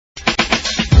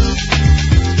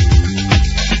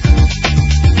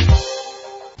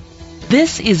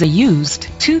This is a used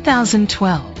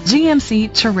 2012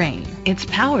 GMC Terrain. It's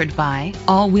powered by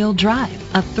all-wheel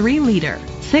drive, a 3-liter,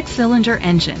 6-cylinder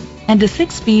engine, and a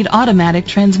 6-speed automatic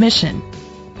transmission.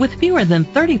 With fewer than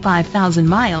 35,000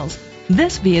 miles,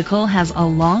 this vehicle has a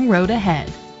long road ahead.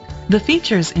 The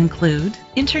features include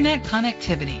internet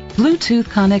connectivity, Bluetooth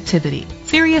connectivity,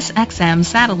 Sirius XM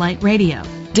satellite radio,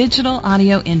 digital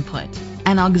audio input,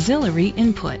 an auxiliary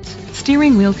input,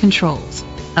 steering wheel controls,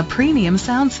 a premium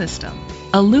sound system,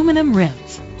 aluminum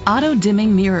rims,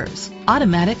 auto-dimming mirrors,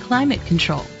 automatic climate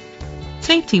control.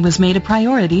 Safety was made a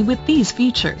priority with these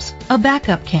features: a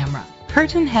backup camera,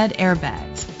 curtain head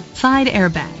airbags, side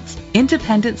airbags,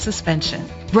 independent suspension,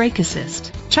 brake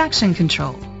assist, traction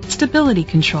control, stability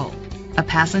control, a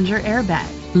passenger airbag,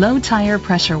 low tire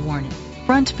pressure warning,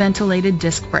 front ventilated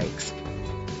disc brakes.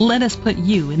 Let us put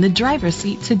you in the driver's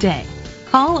seat today.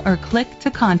 Call or click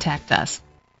to contact us.